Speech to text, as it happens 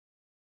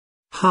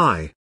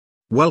Hi.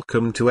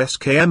 Welcome to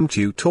SKM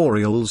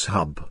Tutorials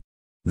Hub.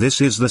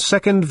 This is the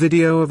second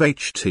video of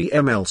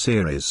HTML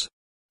series.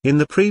 In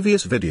the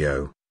previous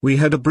video, we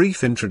had a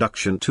brief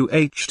introduction to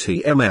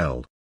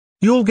HTML.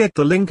 You'll get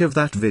the link of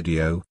that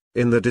video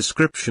in the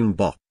description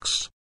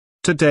box.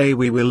 Today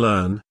we will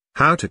learn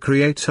how to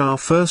create our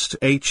first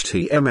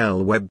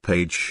HTML web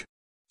page.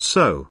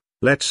 So,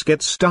 let's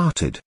get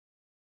started.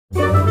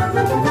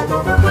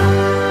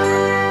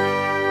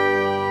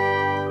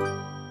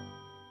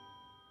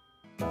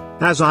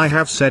 As I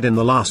have said in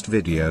the last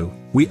video,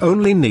 we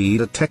only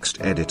need a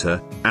text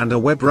editor and a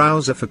web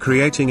browser for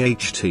creating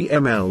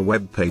HTML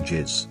web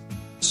pages.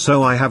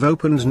 So I have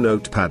opened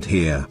Notepad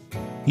here.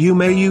 You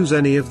may use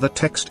any of the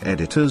text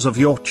editors of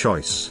your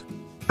choice.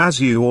 As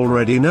you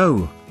already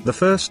know, the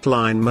first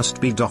line must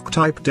be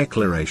doctype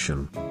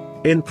declaration.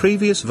 In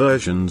previous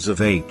versions of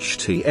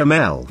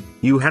HTML,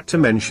 you had to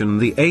mention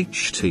the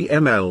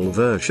HTML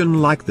version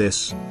like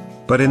this.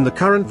 But in the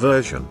current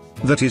version,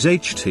 that is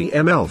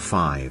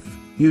HTML5,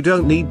 you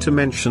don't need to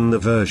mention the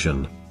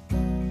version.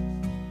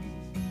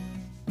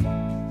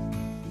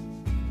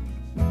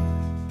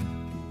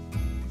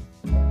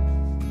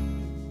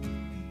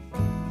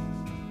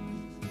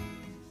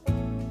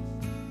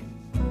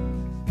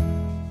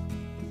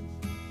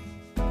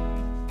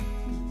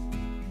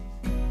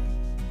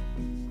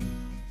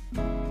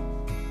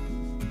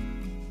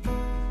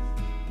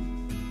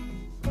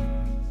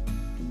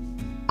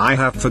 I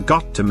have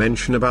forgot to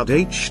mention about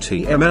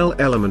HTML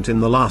element in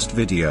the last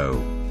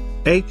video.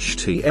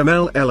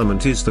 HTML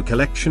element is the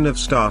collection of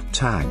start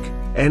tag,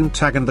 end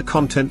tag and the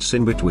contents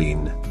in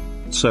between.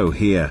 So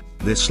here,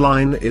 this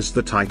line is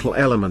the title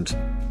element.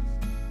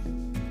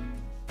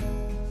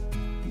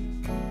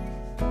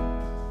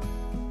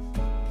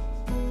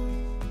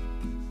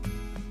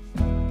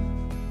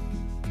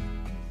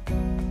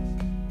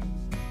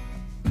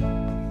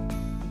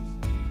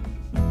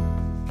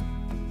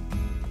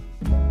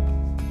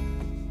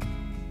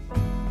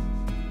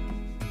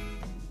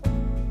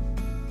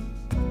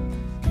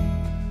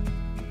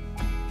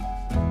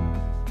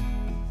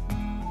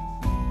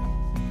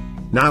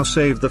 Now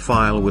save the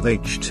file with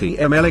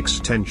HTML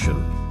extension.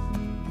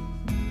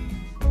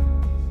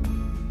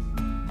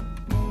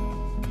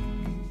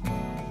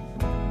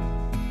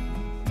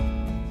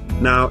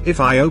 Now if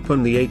I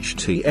open the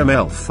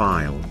HTML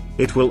file,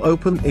 it will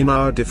open in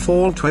our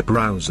default web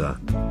browser.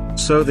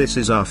 So this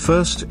is our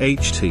first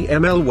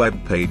HTML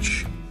web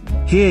page.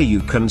 Here you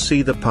can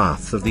see the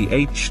path of the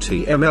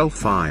HTML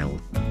file.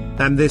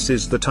 And this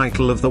is the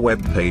title of the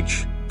web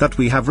page that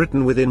we have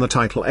written within the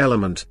title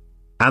element.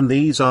 And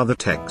these are the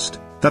text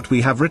that we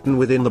have written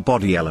within the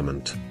body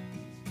element.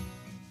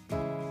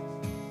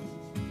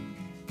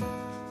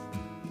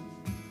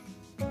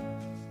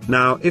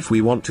 Now if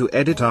we want to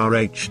edit our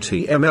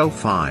HTML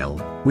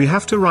file, we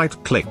have to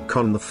right-click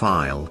on the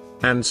file,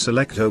 and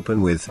select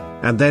Open With,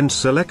 and then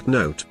select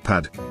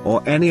Notepad,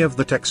 or any of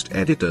the text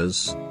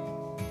editors.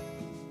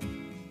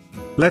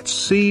 Let's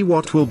see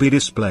what will be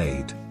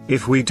displayed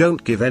if we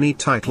don't give any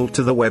title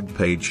to the web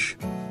page.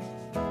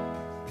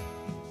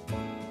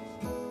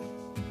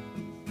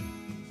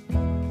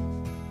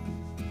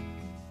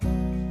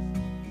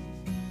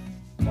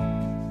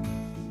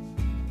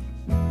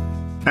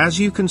 As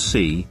you can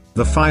see,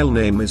 the file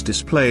name is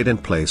displayed in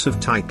place of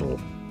title.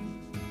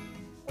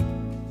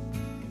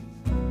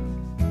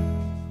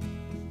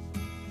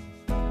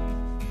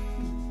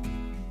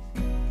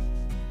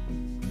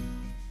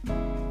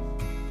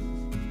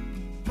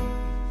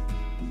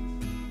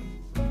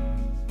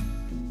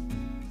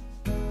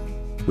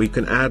 We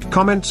can add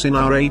comments in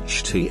our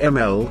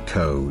HTML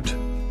code.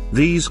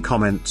 These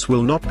comments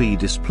will not be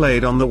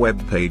displayed on the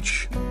web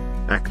page.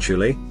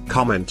 Actually,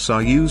 comments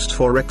are used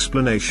for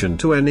explanation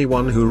to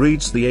anyone who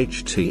reads the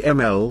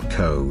HTML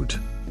code.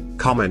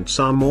 Comments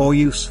are more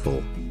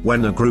useful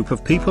when a group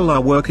of people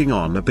are working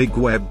on a big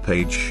web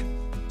page.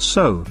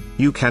 So,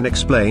 you can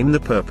explain the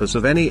purpose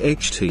of any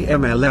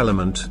HTML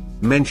element,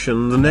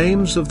 mention the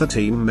names of the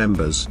team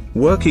members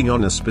working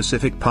on a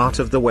specific part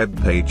of the web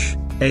page,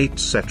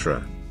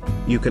 etc.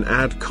 You can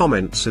add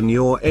comments in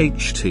your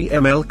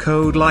HTML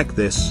code like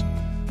this.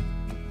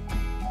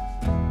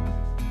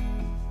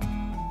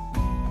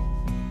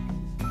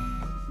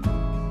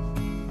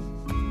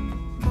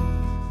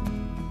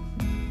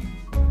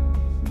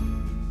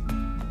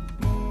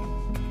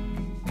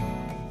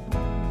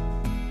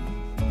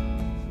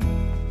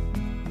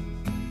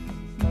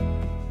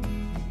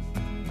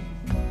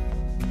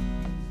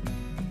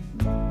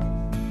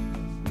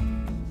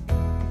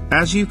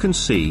 As you can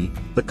see,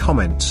 the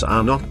comments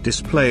are not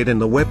displayed in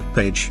the web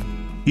page.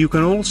 You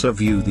can also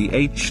view the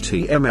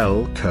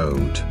HTML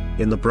code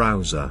in the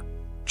browser.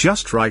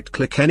 Just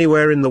right-click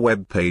anywhere in the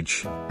web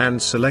page,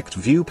 and select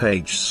View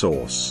Page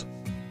Source.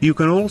 You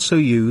can also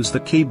use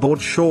the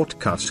keyboard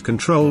shortcut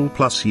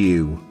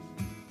Ctrl+U.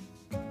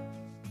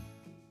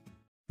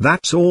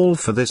 That's all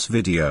for this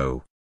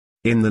video.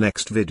 In the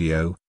next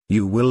video,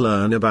 you will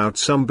learn about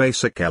some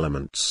basic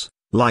elements,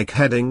 like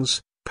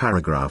headings,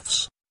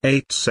 paragraphs,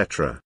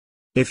 etc.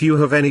 If you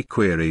have any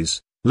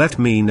queries, let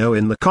me know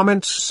in the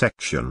comments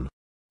section.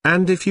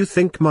 And if you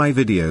think my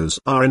videos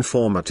are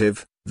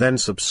informative, then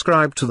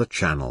subscribe to the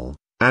channel,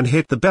 and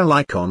hit the bell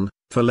icon,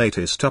 for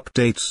latest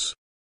updates.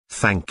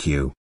 Thank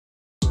you.